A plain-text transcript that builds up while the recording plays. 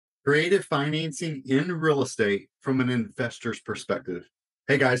Creative financing in real estate from an investor's perspective.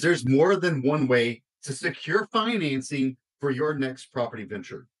 Hey guys, there's more than one way to secure financing for your next property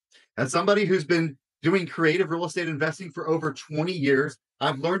venture. As somebody who's been doing creative real estate investing for over 20 years,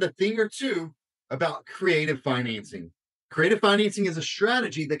 I've learned a thing or two about creative financing. Creative financing is a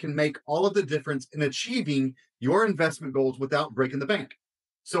strategy that can make all of the difference in achieving your investment goals without breaking the bank.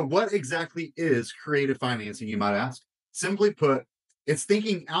 So, what exactly is creative financing, you might ask? Simply put, it's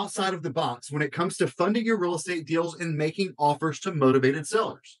thinking outside of the box when it comes to funding your real estate deals and making offers to motivated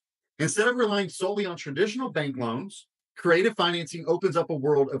sellers. Instead of relying solely on traditional bank loans, creative financing opens up a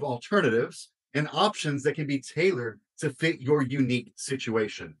world of alternatives and options that can be tailored to fit your unique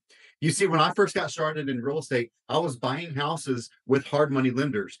situation. You see, when I first got started in real estate, I was buying houses with hard money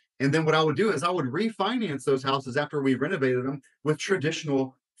lenders. And then what I would do is I would refinance those houses after we renovated them with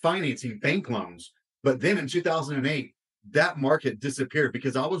traditional financing, bank loans. But then in 2008, that market disappeared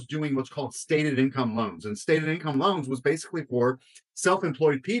because I was doing what's called stated income loans. And stated income loans was basically for self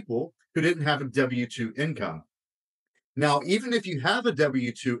employed people who didn't have a W 2 income. Now, even if you have a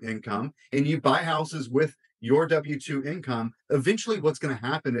W 2 income and you buy houses with your W 2 income, eventually what's going to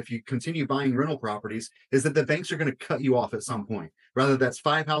happen if you continue buying rental properties is that the banks are going to cut you off at some point. Whether that's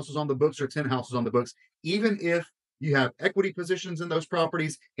 5 houses on the books or 10 houses on the books, even if you have equity positions in those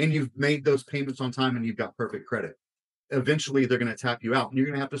properties and you've made those payments on time and you've got perfect credit, eventually they're going to tap you out and you're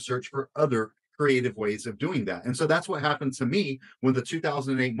going to have to search for other creative ways of doing that. And so that's what happened to me when the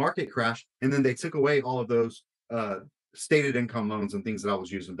 2008 market crashed. And then they took away all of those stated income loans and things that I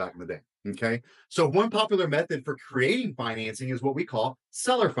was using back in the day. Okay. So, one popular method for creating financing is what we call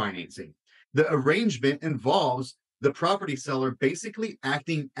seller financing. The arrangement involves the property seller basically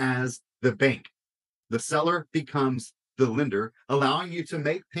acting as the bank. The seller becomes the lender, allowing you to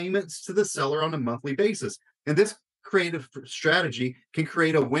make payments to the seller on a monthly basis. And this creative strategy can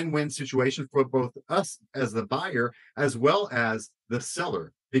create a win-win situation for both us as the buyer as well as the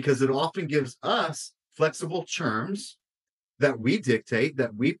seller because it often gives us flexible terms that we dictate,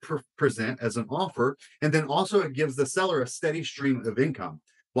 that we present as an offer, and then also it gives the seller a steady stream of income,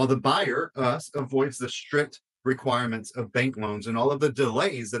 while the buyer, us, avoids the strict requirements of bank loans and all of the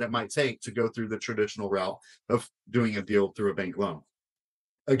delays that it might take to go through the traditional route of doing a deal through a bank loan.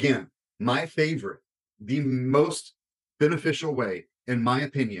 Again, my favorite, the most beneficial way, in my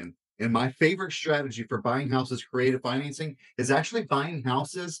opinion, and my favorite strategy for buying houses creative financing is actually buying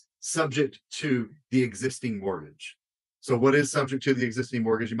houses subject to the existing mortgage. So, what is subject to the existing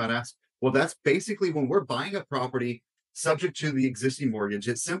mortgage, you might ask? Well, that's basically when we're buying a property subject to the existing mortgage.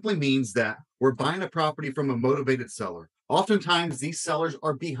 It simply means that we're buying a property from a motivated seller. Oftentimes, these sellers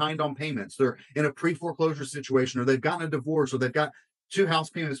are behind on payments. They're in a pre foreclosure situation, or they've gotten a divorce, or they've got two house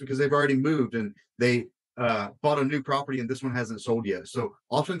payments because they've already moved and they bought a new property and this one hasn't sold yet. So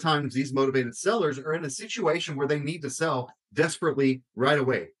oftentimes these motivated sellers are in a situation where they need to sell desperately right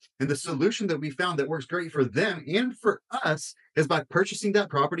away. And the solution that we found that works great for them and for us is by purchasing that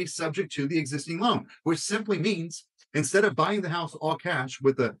property subject to the existing loan, which simply means instead of buying the house all cash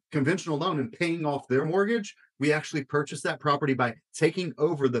with a conventional loan and paying off their mortgage, we actually purchase that property by taking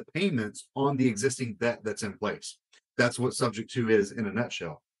over the payments on the existing debt that's in place. That's what subject to is in a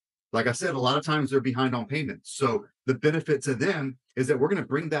nutshell. Like I said, a lot of times they're behind on payments. So the benefit to them is that we're going to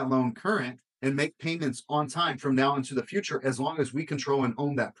bring that loan current and make payments on time from now into the future. As long as we control and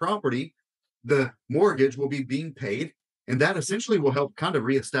own that property, the mortgage will be being paid. And that essentially will help kind of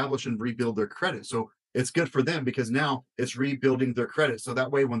reestablish and rebuild their credit. So it's good for them because now it's rebuilding their credit. So that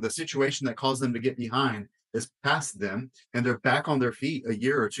way, when the situation that caused them to get behind is past them and they're back on their feet a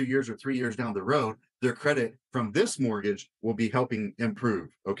year or 2 years or 3 years down the road, their credit from this mortgage will be helping improve.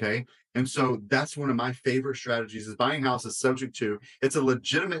 Okay. And so that's one of my favorite strategies is buying houses subject to. It's a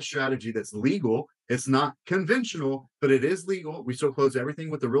legitimate strategy that's legal. It's not conventional, but it is legal. We still close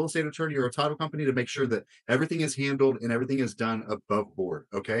everything with a real estate attorney or a title company to make sure that everything is handled and everything is done above board.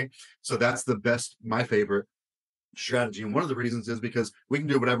 Okay. So that's the best, my favorite strategy. And one of the reasons is because we can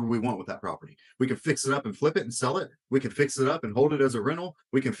do whatever we want with that property. We can fix it up and flip it and sell it. We can fix it up and hold it as a rental.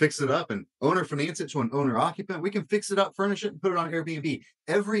 We can fix it up and owner finance it to an owner occupant. We can fix it up, furnish it, and put it on Airbnb.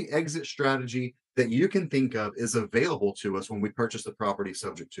 Every exit strategy that you can think of is available to us when we purchase the property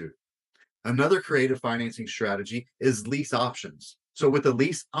subject to. Another creative financing strategy is lease options. So with a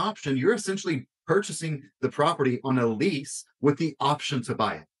lease option, you're essentially purchasing the property on a lease with the option to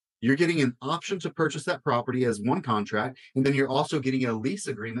buy it. You're getting an option to purchase that property as one contract, and then you're also getting a lease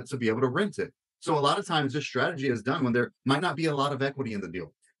agreement to be able to rent it. So a lot of times this strategy is done when there might not be a lot of equity in the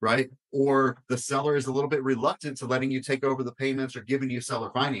deal, right? Or the seller is a little bit reluctant to letting you take over the payments or giving you seller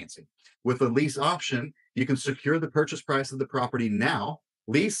financing. With a lease option, you can secure the purchase price of the property now,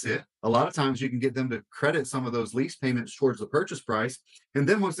 lease it. A lot of times you can get them to credit some of those lease payments towards the purchase price. And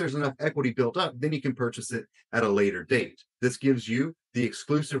then once there's enough equity built up, then you can purchase it at a later date. This gives you the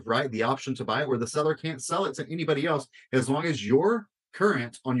exclusive right, the option to buy it, where the seller can't sell it to anybody else as long as you're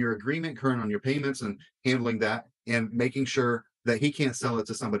current on your agreement, current on your payments, and handling that and making sure that he can't sell it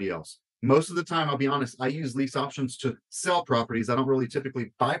to somebody else. Most of the time, I'll be honest, I use lease options to sell properties. I don't really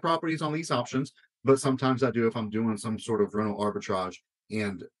typically buy properties on lease options, but sometimes I do if I'm doing some sort of rental arbitrage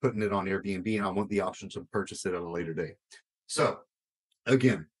and putting it on Airbnb and I want the option to purchase it at a later date. So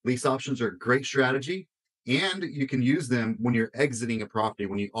again, lease options are a great strategy, and you can use them when you're exiting a property,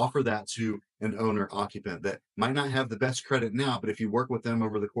 when you offer that to an owner occupant that might not have the best credit now, but if you work with them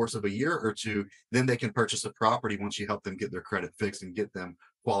over the course of a year or two, then they can purchase a property once you help them get their credit fixed and get them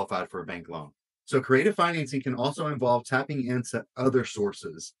qualified for a bank loan. So creative financing can also involve tapping into other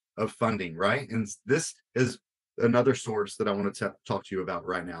sources of funding, right? And this is another source that I want to talk to you about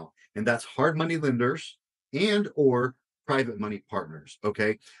right now, and that's hard money lenders and or private money partners.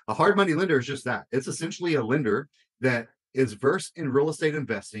 Okay. A hard money lender is just that. It's essentially a lender that is versed in real estate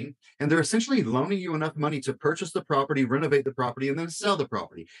investing, and they're essentially loaning you enough money to purchase the property, renovate the property, and then sell the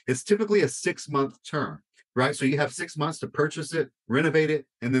property. It's typically a 6-month term, right? So you have 6 months to purchase it, renovate it,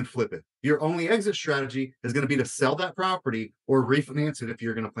 and then flip it. Your only exit strategy is going to be to sell that property or refinance it if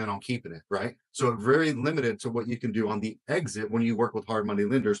you're going to plan on keeping it, right? So very limited to what you can do on the exit when you work with hard money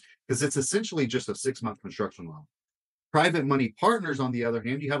lenders, because it's essentially just a 6-month construction loan. Private money partners, on the other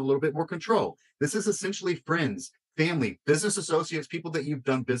hand, you have a little bit more control. This is essentially friends, family, business associates, people that you've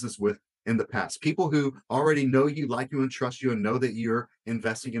done business with in the past, people who already know you, like you, and trust you, and know that you're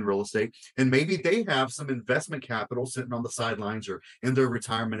investing in real estate. And maybe they have some investment capital sitting on the sidelines or in their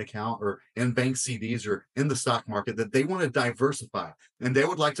retirement account or in bank CDs or in the stock market that they want to diversify. And they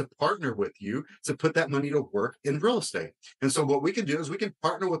would like to partner with you to put that money to work in real estate. And so what we can do is we can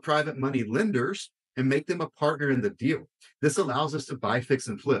partner with private money lenders and make them a partner in the deal. This allows us to buy, fix,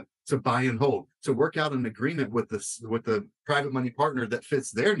 and flip, to buy and hold, to work out an agreement with the private money partner that fits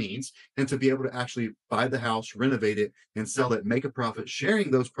their needs, and to be able to actually buy the house, renovate it, and sell it, make a profit,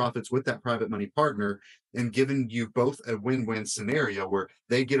 sharing those profits with that private money partner, and giving you both a win-win scenario where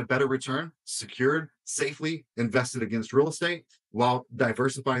they get a better return, secured, safely invested against real estate, while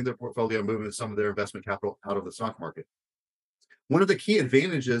diversifying their portfolio, moving some of their investment capital out of the stock market. One of the key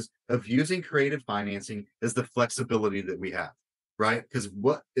advantages of using creative financing is the flexibility that we have, right? Because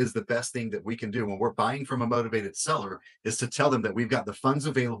what is the best thing that we can do when we're buying from a motivated seller is to tell them that we've got the funds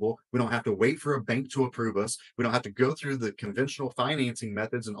available. We don't have to wait for a bank to approve us. We don't have to go through the conventional financing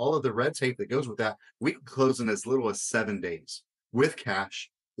methods and all of the red tape that goes with that. We can close in as little as 7 days with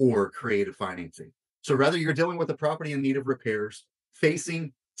cash or creative financing. So whether you're dealing with a property in need of repairs,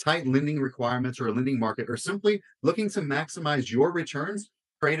 facing tight lending requirements or a lending market, or simply looking to maximize your returns,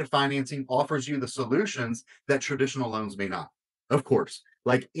 creative financing offers you the solutions that traditional loans may not. Of course,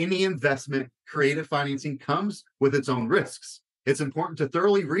 like any investment, creative financing comes with its own risks. It's important to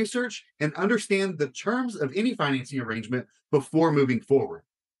thoroughly research and understand the terms of any financing arrangement before moving forward.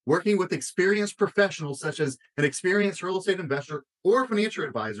 Working with experienced professionals, such as an experienced real estate investor or financial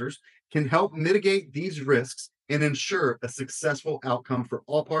advisors, can help mitigate these risks and ensure a successful outcome for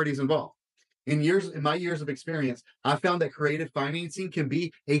all parties involved. In my years of experience, I found that creative financing can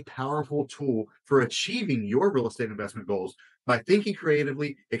be a powerful tool for achieving your real estate investment goals by thinking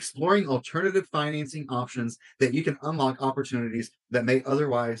creatively, exploring alternative financing options that you can unlock opportunities that may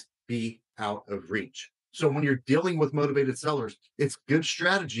otherwise be out of reach. So when you're dealing with motivated sellers, it's good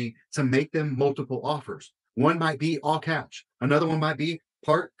strategy to make them multiple offers. One might be all cash. Another one might be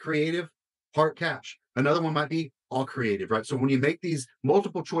part creative, part cash. Another one might be all creative, right? So when you make these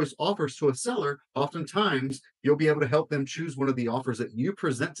multiple choice offers to a seller, oftentimes you'll be able to help them choose one of the offers that you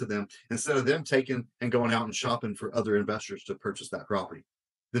present to them instead of them taking and going out and shopping for other investors to purchase that property.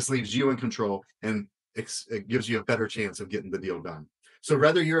 This leaves you in control, and it gives you a better chance of getting the deal done. So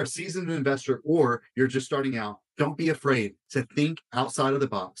whether you're a seasoned investor or you're just starting out, don't be afraid to think outside of the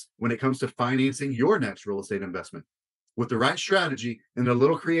box when it comes to financing your next real estate investment. With the right strategy and a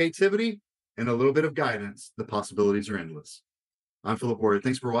little creativity and a little bit of guidance, the possibilities are endless. I'm Philip Ward.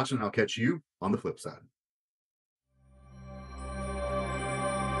 Thanks for watching. I'll catch you on the flip side.